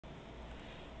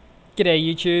G'day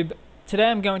YouTube. Today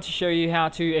I'm going to show you how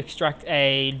to extract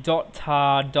a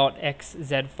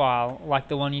 .tar.xz file like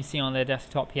the one you see on the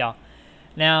desktop here.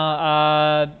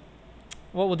 Now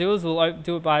what we'll do is we'll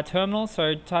do it by a terminal,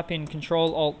 so type in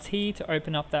Ctrl-Alt-T to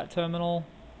open up that terminal.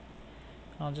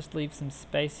 I'll just leave some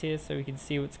space here so we can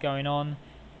see what's going on.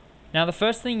 Now the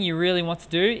first thing you really want to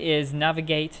do is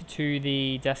navigate to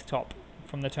the desktop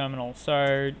from the terminal.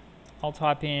 So I'll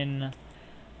type in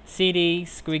cd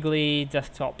squiggly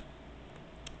desktop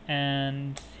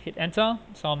and hit enter.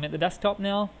 So I'm at the desktop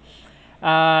now.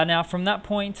 Now from that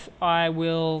point I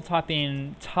will type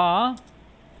in tar,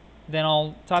 then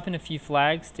I'll type in a few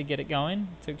flags to get it going,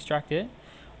 to extract it,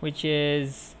 which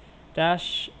is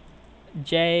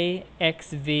 -JXVF.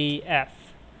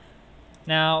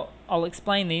 Now I'll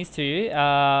explain these to you.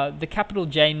 The capital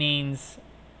J means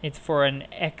it's for an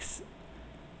XZ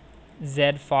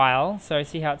file, so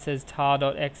see how it says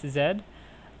tar.xz?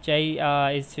 J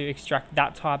is to extract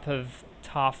that type of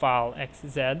tar file,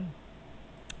 XZ.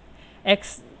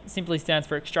 X simply stands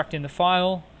for extracting the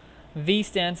file. V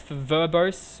stands for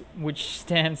verbose, which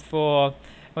stands for,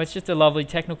 well, it's just a lovely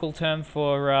technical term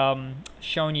for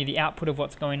showing you the output of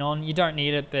what's going on. You don't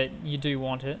need it, but you do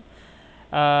want it.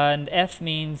 And F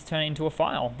means turn it into a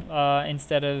file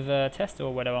instead of a test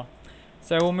or whatever.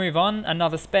 So we'll move on,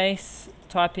 another space,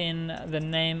 type in the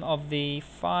name of the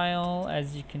file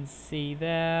as you can see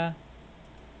there,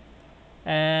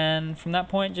 and from that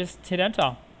point just hit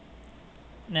enter.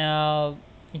 Now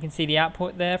you can see the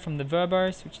output there from the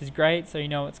verbose, which is great, so you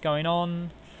know what's going on.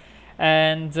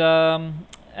 And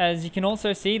as you can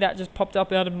also see, that just popped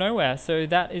up out of nowhere. So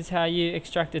that is how you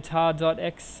extract a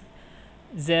tar.xz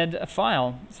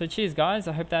file. So cheers guys,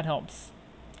 I hope that helps.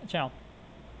 Ciao.